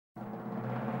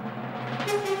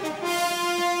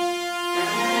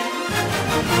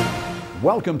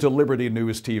Welcome to Liberty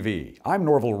News TV. I'm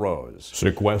Norvell Rose.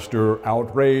 Sequester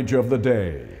outrage of the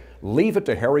day. Leave it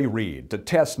to Harry Reid to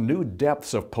test new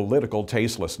depths of political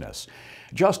tastelessness.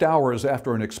 Just hours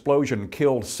after an explosion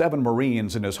killed 7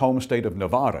 Marines in his home state of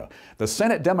Nevada, the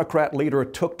Senate Democrat leader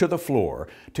took to the floor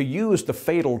to use the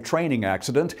fatal training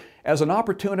accident as an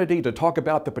opportunity to talk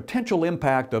about the potential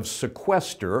impact of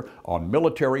sequester on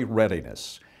military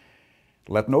readiness.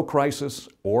 Let no crisis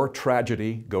or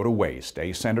tragedy go to waste,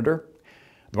 eh, Senator?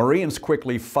 The Marines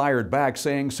quickly fired back,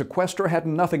 saying sequester had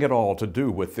nothing at all to do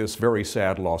with this very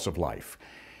sad loss of life.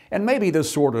 And maybe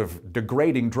this sort of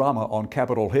degrading drama on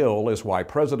Capitol Hill is why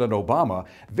President Obama,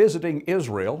 visiting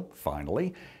Israel,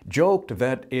 finally, joked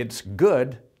that it's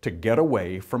good to get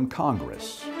away from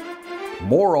Congress.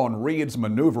 More on Reid's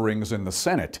maneuverings in the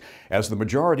Senate as the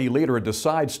majority leader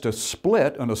decides to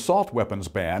split an assault weapons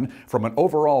ban from an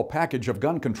overall package of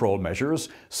gun control measures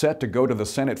set to go to the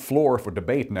Senate floor for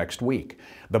debate next week.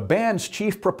 The ban's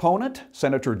chief proponent,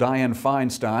 Senator Dianne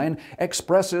Feinstein,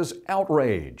 expresses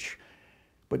outrage.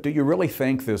 But do you really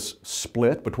think this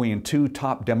split between 2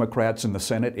 top Democrats in the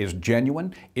Senate is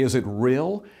genuine? Is it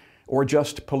real? Or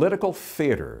just political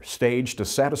theater staged to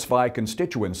satisfy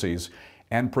constituencies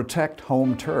and protect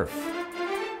home turf?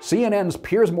 CNN's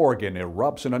Piers Morgan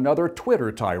erupts in another Twitter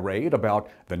tirade about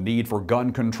the need for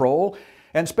gun control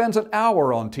and spends an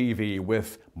hour on TV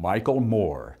with Michael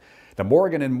Moore. The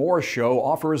Morgan and Moore show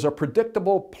offers a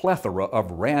predictable plethora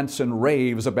of rants and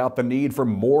raves about the need for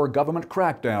more government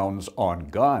crackdowns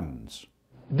on guns.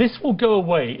 This will go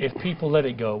away if people let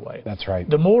it go away. That's right.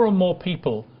 The more and more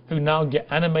people who now get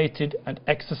animated and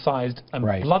exercised and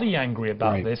bloody angry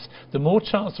about this, the more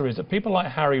chance there is that people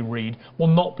like Harry Reid will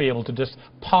not be able to just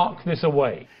park this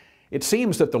away. It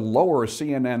seems that the lower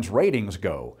CNN's ratings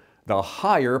go, the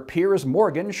higher Piers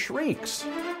Morgan shrieks.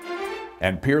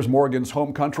 And Piers Morgan's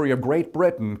home country of Great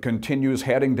Britain continues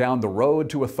heading down the road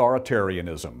to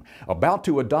authoritarianism, about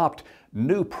to adopt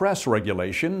new press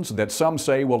regulations that some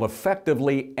say will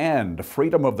effectively end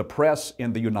freedom of the press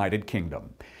in the United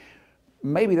Kingdom.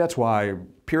 Maybe that's why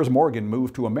Piers Morgan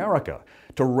moved to America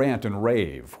to rant and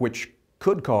rave, which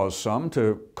could cause some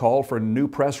to call for new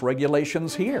press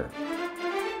regulations here.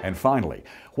 And finally,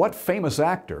 what famous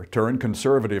actor turned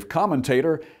conservative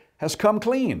commentator has come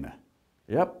clean?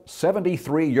 Yep,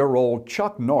 73-year-old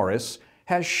Chuck Norris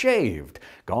has shaved,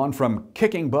 gone from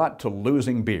kicking butt to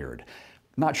losing beard.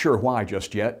 Not sure why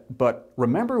just yet, but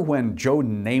remember when Joe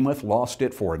Namath lost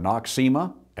it for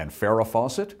Noxzema and Farrah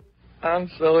Fawcett?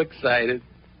 I'm so excited.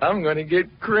 I'm going to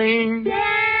get cream. Let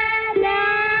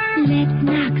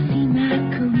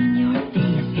Noxzema clean your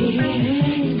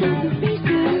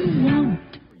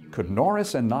face. Could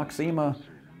Norris and Noxzema?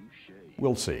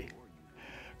 We'll see.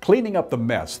 Cleaning up the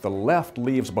mess the left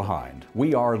leaves behind,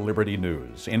 we are Liberty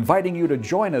News, inviting you to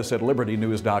join us at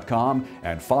LibertyNEWS.com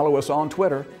and follow us on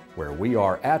Twitter, where we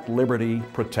are at Liberty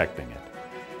Protecting It.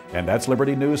 And that's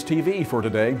Liberty News TV for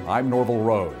today. I'm Norvell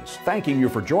Rose, thanking you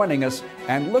for joining us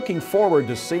and looking forward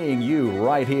to seeing you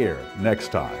right here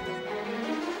next time.